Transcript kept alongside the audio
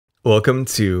Welcome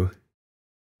to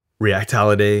React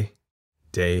Holiday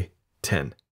Day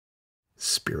 10.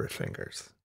 Spirit Fingers.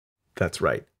 That's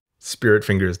right. Spirit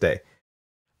Fingers Day.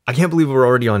 I can't believe we're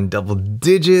already on double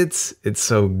digits. It's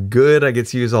so good. I get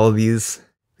to use all of these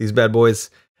bad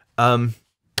boys. That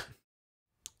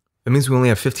means we only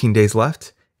have 15 days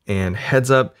left. And heads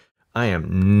up, I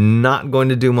am not going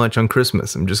to do much on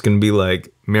Christmas. I'm just going to be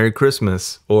like, Merry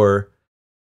Christmas, or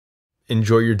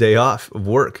enjoy your day off of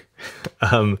work.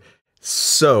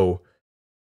 So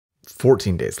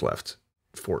 14 days left.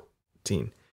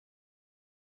 14.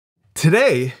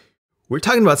 Today, we're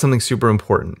talking about something super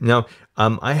important. Now,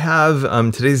 I have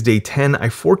today's day 10. I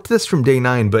forked this from day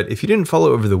 9, but if you didn't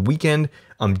follow over the weekend,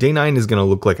 day 9 is going to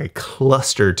look like a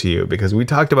cluster to you because we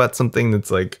talked about something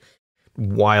that's like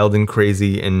wild and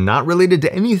crazy and not related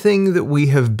to anything that we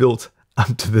have built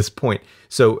up to this point.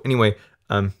 So anyway,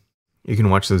 you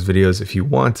can watch those videos if you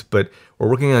want, but we're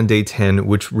working on day 10,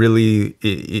 which really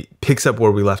it picks up where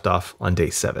we left off on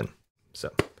day 7.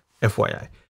 So FYI.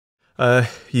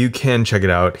 You can check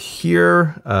it out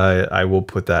here. I will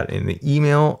put that in the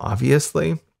email,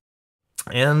 obviously.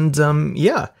 And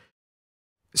yeah.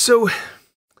 So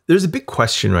there's a big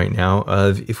question right now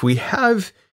of if we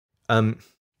have,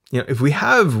 if we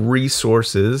have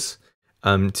resources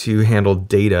to handle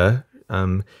data,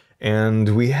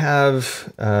 and we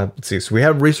have, let's see, so we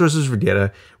have resources for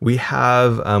data. We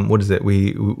have, what is it?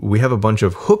 We have a bunch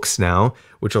of hooks now,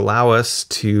 which allow us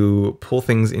to pull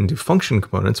things into function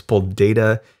components, pull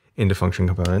data into function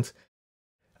components,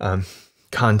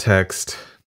 context,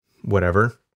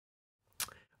 whatever.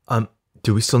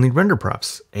 Do we still need render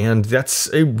props? And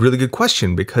that's a really good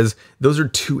question because those are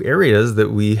two areas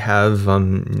that we have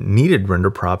needed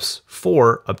render props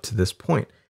for up to this point.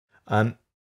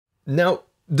 Now,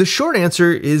 the short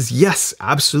answer is yes,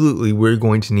 absolutely, we're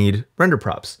going to need render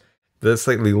props. The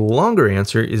slightly longer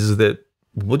answer is that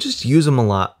we'll just use them a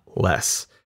lot less.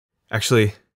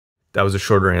 Actually, that was a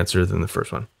shorter answer than the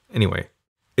first one. Anyway,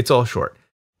 it's all short.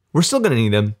 We're still going to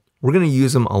need them. We're going to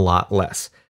use them a lot less.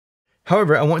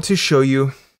 However, I want to show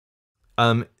you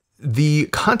the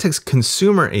context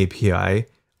consumer API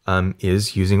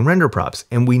is using render props.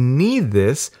 And we need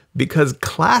this because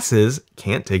classes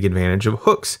can't take advantage of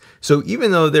hooks. So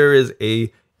even though there is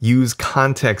a use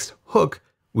context hook,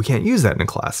 we can't use that in a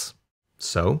class.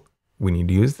 So we need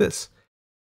to use this.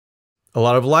 A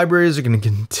lot of libraries are going to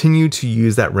continue to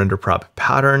use that render prop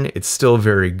pattern. It's still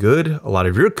very good. A lot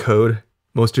of your code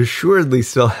most assuredly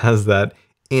still has that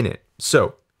in it.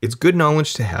 So it's good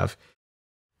knowledge to have.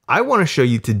 I want to show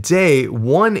you today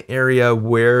one area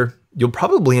where you'll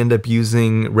probably end up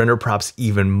using render props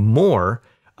even more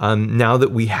now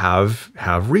that we have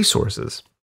resources.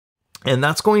 And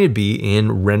that's going to be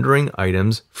in rendering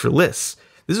items for lists.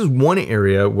 This is one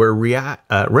area where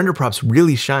render props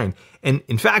really shine. And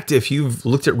in fact, if you've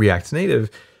looked at React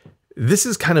Native, this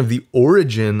is kind of the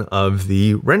origin of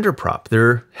the render prop.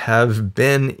 There have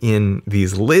been in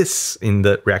these lists, in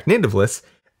the React Native lists,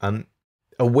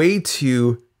 a way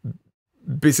to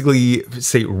basically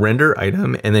say render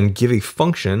item and then give a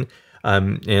function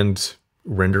and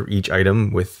render each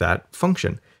item with that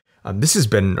function. This has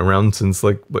been around since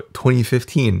like what,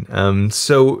 2015.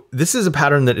 So this is a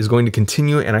pattern that is going to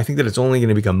continue, and I think that it's only going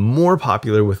to become more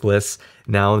popular with lists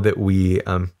now that we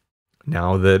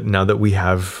now that we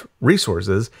have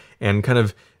resources, and kind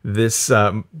of this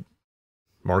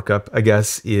markup, I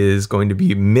guess, is going to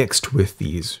be mixed with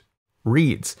these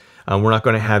reads. We're not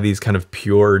going to have these kind of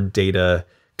pure data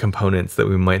components that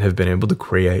we might have been able to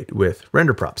create with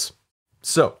render props.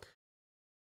 So,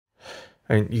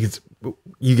 I mean,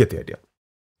 you get the idea.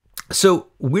 So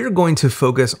we're going to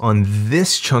focus on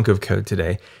this chunk of code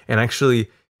today and actually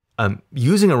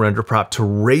using a render prop to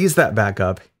raise that back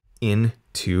up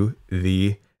into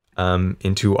the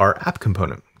into our app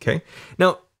component. Okay.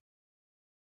 Now,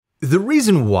 the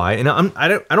reason why, and I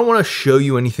don't want to show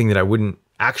you anything that I wouldn't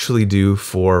actually do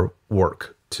for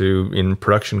work in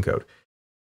production code.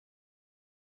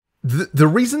 The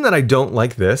reason that I don't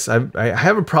like this, I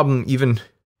have a problem even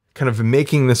kind of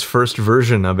making this first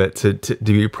version of it to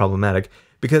be problematic,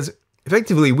 because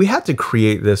effectively we have to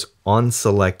create this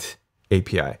onSelect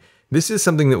API. This is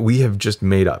something that we have just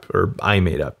made up, or I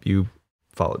made up. You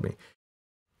followed me.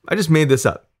 I just made this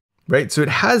up, right? So it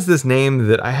has this name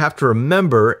that I have to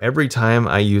remember every time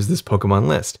I use this Pokemon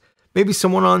list. Maybe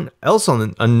someone else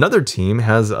on another team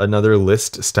has another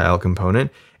list style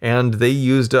component and they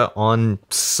used it on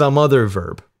some other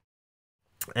verb.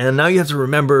 And now you have to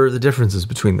remember the differences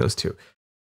between those two.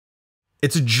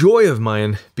 It's a joy of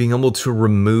mine being able to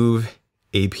remove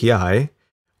API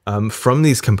from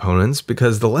these components,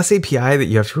 because the less API that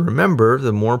you have to remember,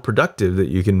 the more productive that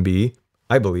you can be,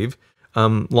 I believe,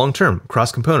 long-term,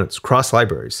 cross components, cross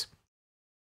libraries.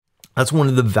 That's one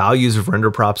of the values of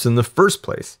render props in the first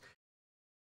place.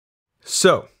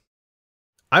 So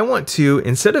I want to,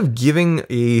 instead of giving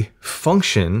a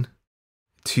function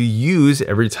to use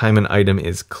every time an item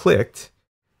is clicked,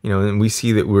 and we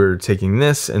see that we're taking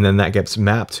this and then that gets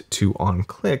mapped to on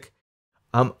click.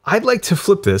 I'd like to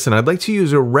flip this, and I'd like to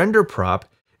use a render prop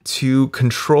to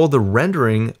control the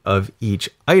rendering of each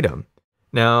item.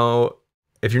 Now,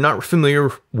 if you're not familiar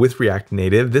with React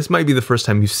Native, this might be the first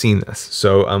time you've seen this.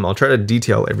 So I'll try to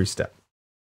detail every step.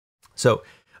 So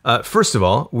first of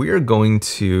all, we are going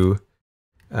to,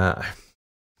 I'm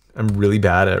really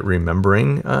bad at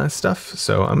remembering stuff.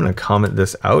 So I'm going to comment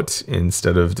this out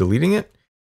instead of deleting it.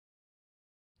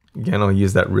 Again, I'll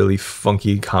use that really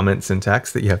funky comment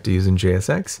syntax that you have to use in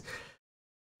JSX.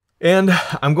 And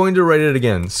I'm going to write it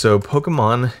again. So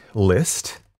Pokemon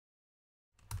list.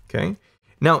 Okay.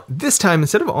 Now, this time,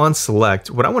 instead of on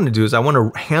select, what I want to do is I want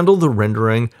to handle the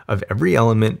rendering of every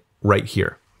element right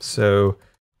here. So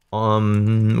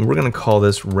we're going to call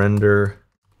this render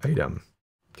item.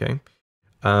 Okay.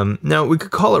 Now, we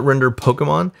could call it render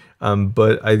Pokemon,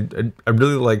 but I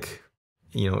really like,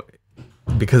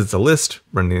 because it's a list,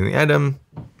 rendering the item,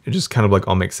 it just kind of like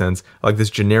all makes sense. I like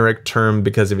this generic term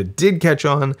because if it did catch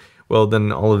on, well,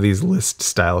 then all of these list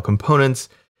style components,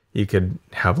 you could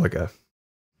have like a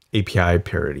API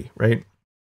parity, right?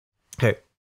 Okay,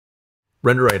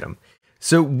 render item.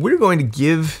 So we're going to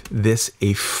give this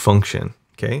a function,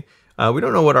 okay? We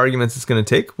don't know what arguments it's going to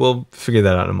take. We'll figure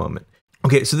that out in a moment.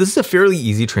 Okay, so this is a fairly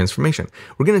easy transformation.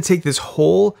 We're going to take this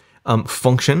whole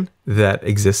function that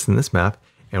exists in this map,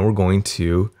 and we're going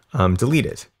to delete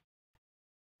it.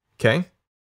 Okay,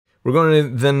 we're going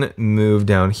to then move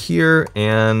down here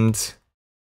and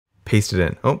paste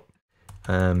it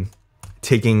in.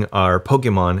 Taking our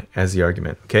Pokemon as the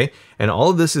argument, okay? And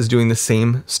all of this is doing the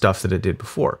same stuff that it did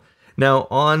before. Now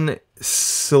on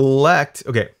select,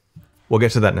 okay, we'll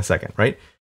get to that in a second, right?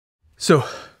 So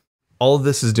all of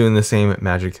this is doing the same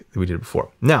magic that we did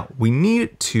before. Now we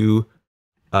need to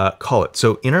call it.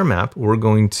 So in our map, we're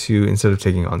going to, instead of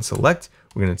taking on select,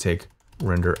 we're going to take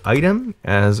render item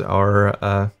as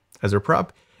our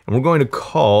prop, and we're going to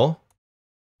call,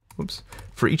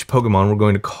 for each Pokemon, we're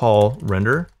going to call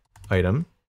render item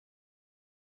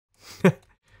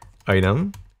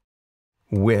item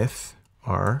with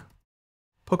our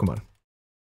Pokemon.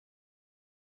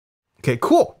 Okay,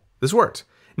 cool. This worked.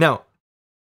 Now,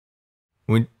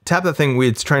 when we tap that thing,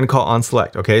 it's trying to call on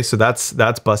select. Okay, so that's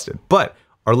busted. But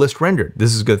our list rendered.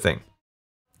 This is a good thing.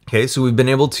 Okay, so we've been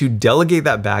able to delegate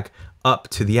that back up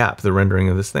to the app, the rendering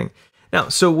of this thing. Now,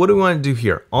 so what do we want to do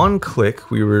here? On click,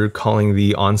 we were calling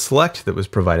the on select that was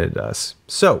provided to us.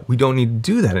 So we don't need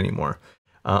to do that anymore.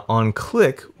 On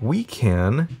click, we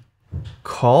can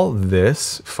call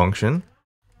this function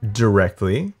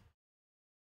directly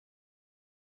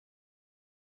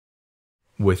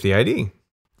with the ID.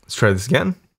 Let's try this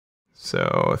again.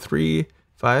 So 3,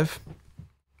 5,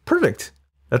 perfect.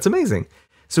 That's amazing.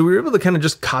 So we were able to kind of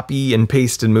just copy and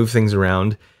paste and move things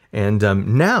around. And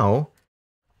now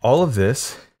all of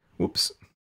this, whoops,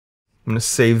 I'm gonna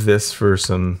save this for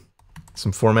some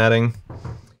formatting.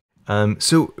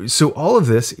 So all of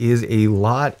this is a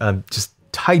lot just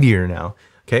tidier now.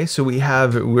 Okay, so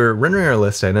we're rendering our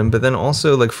list item, but then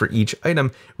also like for each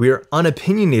item, we are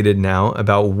unopinionated now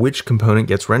about which component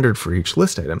gets rendered for each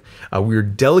list item. We're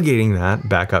delegating that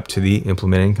back up to the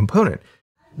implementing component.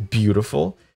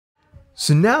 Beautiful.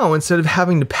 So now instead of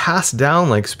having to pass down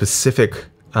like specific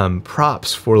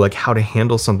props for like how to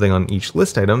handle something on each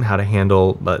list item, how to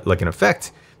handle like an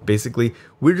effect, basically,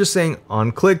 we're just saying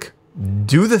on click,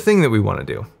 do the thing that we want to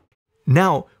do.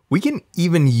 Now, we can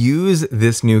even use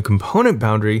this new component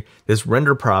boundary, this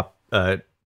render prop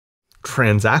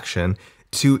transaction,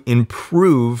 to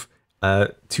improve,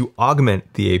 to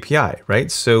augment the API, right?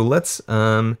 So let's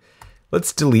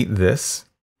delete this,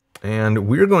 and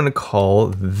we're going to call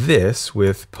this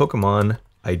with Pokemon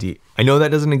ID. I know that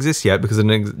doesn't exist yet because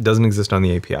it doesn't exist on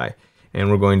the API,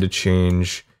 and we're going to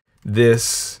change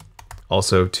this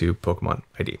also to Pokemon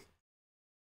ID.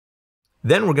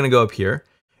 Then we're going to go up here,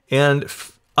 and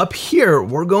up here,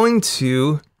 we're going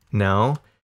to now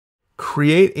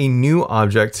create a new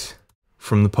object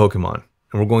from the Pokemon,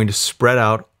 and we're going to spread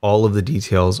out all of the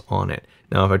details on it.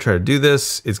 Now, if I try to do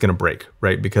this, it's going to break,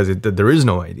 right? Because there is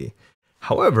no ID.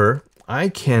 However, I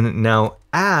can now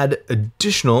add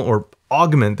additional or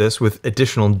augment this with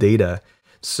additional data.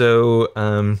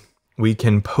 So we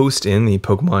can post in the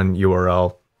Pokemon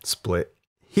URL split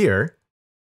here.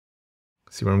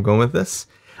 See where I'm going with this?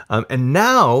 And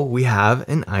now we have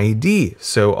an ID.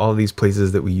 So all these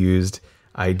places that we used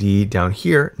ID down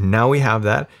here, now we have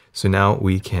that. So now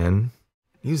we can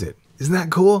use it. Isn't that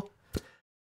cool?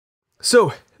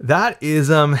 So that is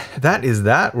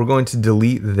that. We're going to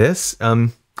delete this.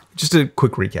 Just a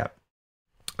quick recap.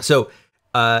 So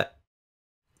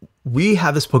we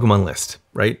have this Pokemon list,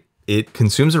 right? It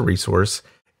consumes a resource,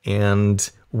 and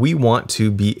we want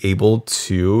to be able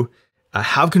to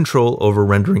have control over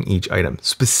rendering each item,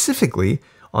 specifically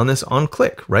on this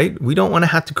on-click, right? We don't want to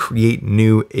have to create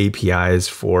new APIs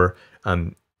for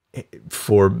doing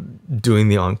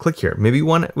the on-click here. Maybe we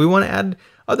want to add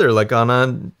other, like on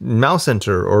a mouse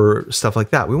enter or stuff like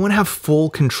that. We want to have full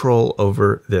control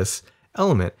over this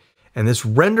element. And this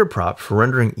render prop for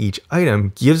rendering each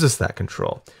item gives us that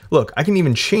control. Look, I can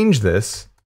even change this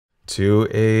to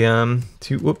a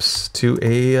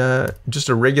just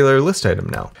a regular list item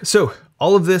now. So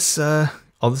all this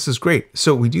is great.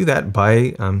 So we do that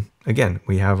by again,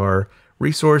 we have our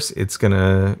resource. It's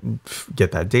gonna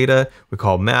get that data. We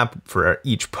call map for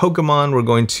each Pokemon. We're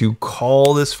going to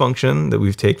call this function that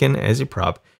we've taken as a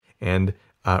prop and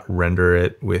render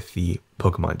it with the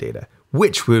Pokemon data,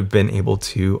 which we've been able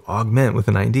to augment with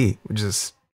an ID, which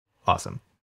is awesome.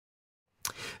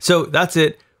 So that's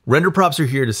it. Render props are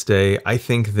here to stay. I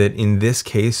think that in this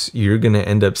case, you're going to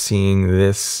end up seeing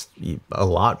this a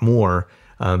lot more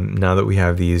now that we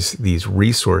have these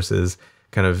resources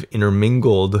kind of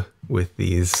intermingled with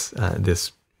these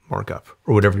this markup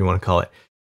or whatever you want to call it.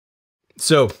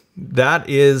 So that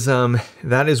is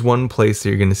one place that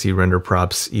you're going to see render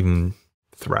props even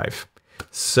thrive.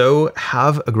 So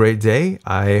have a great day.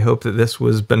 I hope that this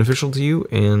was beneficial to you,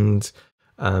 and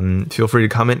feel free to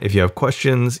comment if you have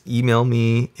questions. Email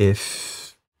me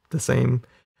if the same,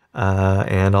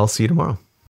 and I'll see you tomorrow.